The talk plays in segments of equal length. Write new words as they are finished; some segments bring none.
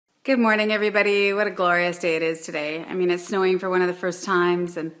Good morning, everybody. What a glorious day it is today. I mean, it's snowing for one of the first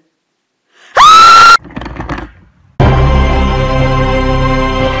times, and...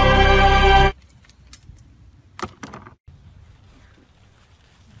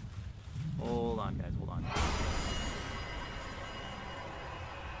 Hold on, guys, hold on.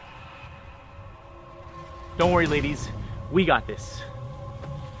 Don't worry, ladies. We got this.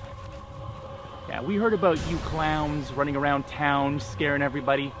 Yeah, we heard about you clowns running around town scaring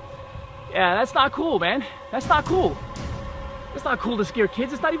everybody. Yeah, that's not cool, man. That's not cool. It's not cool to scare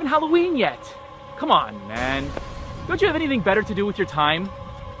kids. It's not even Halloween yet. Come on, man. Don't you have anything better to do with your time?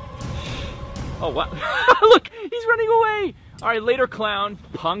 Oh, what? Look, he's running away. All right, later, clown,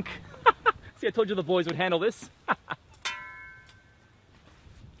 punk. See, I told you the boys would handle this. Stop,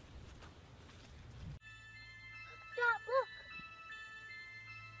 look.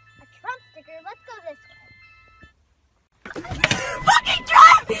 A Trump sticker. Let's go this way. Fucking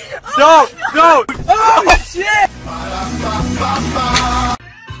Trump! Don't! Oh, shit!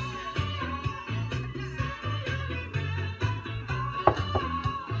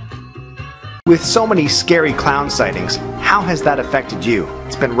 With so many scary clown sightings, how has that affected you?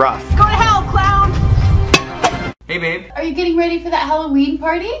 It's been rough. Go to hell, clown! Hey, babe. Are you getting ready for that Halloween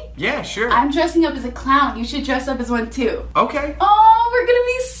party? Yeah, sure. I'm dressing up as a clown. You should dress up as one, too. Okay. Oh, we're gonna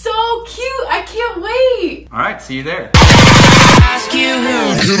be so cute. I can't wait. All right, see you there.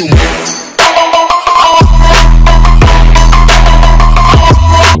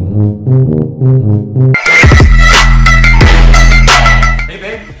 Hey,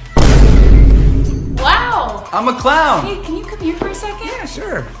 babe. Wow. I'm a clown. Hey, can you come here for a second? Yeah,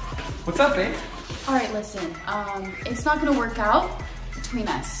 sure. What's up, babe? All right, listen. It's not gonna work out between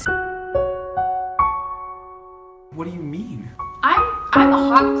us. What do you mean? I'm a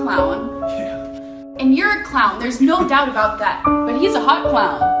hot clown. Yeah. And you're a clown. There's no doubt about that. But he's a hot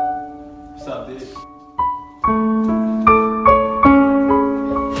clown. What's up, dude?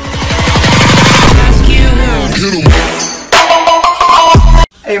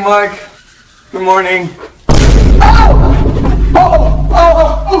 Hey, Mark. Good morning.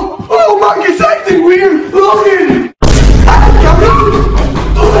 Oh, Mark is acting weird. Logan!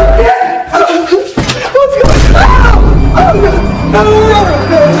 What's going on?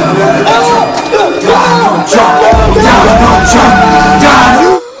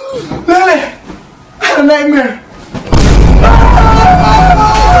 Lily! I had a nightmare.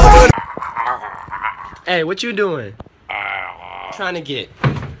 Hey, what you doing? Trying to get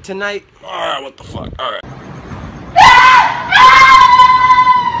tonight? Alright, what the fuck? Alright.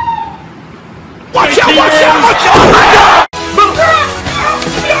 Watch out! Watch out! Watch out!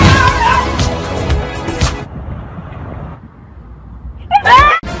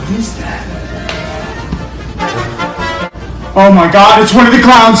 What is that? Oh my god, it's one of the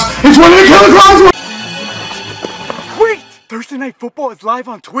clowns! It's one of the killer clowns! Wait! Thursday Night Football is live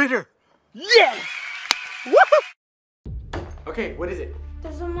on Twitter! Yes! Woohoo! Okay, what is it?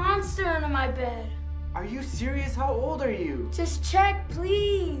 There's a monster under my bed. Are you serious? How old are you? Just check,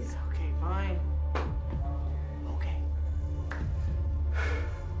 please. Okay, fine. Okay.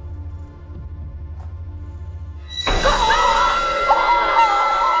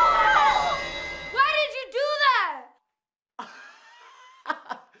 Why did you do that?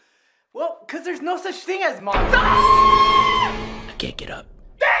 Well, because there's no such thing as monsters. I can't get up.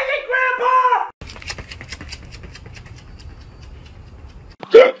 Dang it, Grandpa!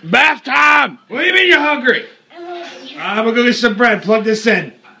 Bath time! What do you mean you're hungry? I'm gonna go get some bread. Plug this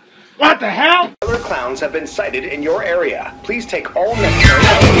in. What the hell? Killer clowns have been sighted in your area. Please take all necessary...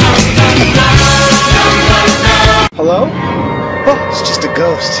 Hello? Oh, it's just a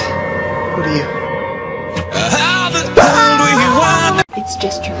ghost. What are you? It's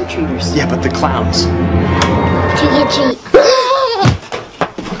just trick-or-treaters. Yeah, but the clowns. Trick or treat.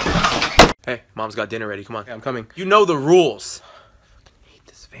 Hey, Mom's got dinner ready. Come on, I'm coming. You know the rules. I hate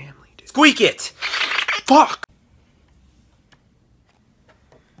this family, dude. Squeak it! Fuck!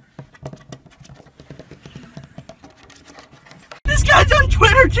 This guy's on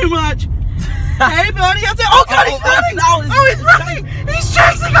Twitter too much! Hey, buddy, how's it? Oh, God, he's running! Oh, he's running! He's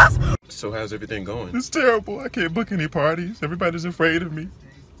chasing us! So how's everything going? It's terrible. I can't book any parties. Everybody's afraid of me.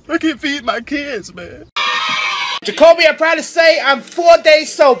 I can't feed my kids, man. Jacoby, I'm proud to say I'm 4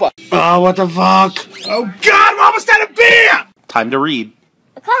 days sober. Oh, what the fuck? Oh god, we're almost out of beer! Time to read.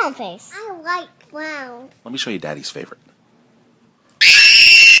 A clown face. I like clowns. Let me show you Daddy's favorite.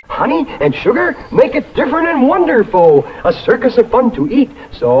 Honey and sugar make it different and wonderful. A circus of fun to eat.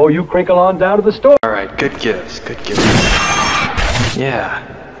 So you crinkle on down to the store. All right, good gifts, good gifts.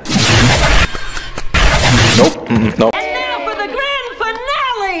 Yeah. Nope. Nope. And now for the grand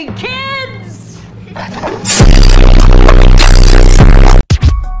finale! Hey, kids!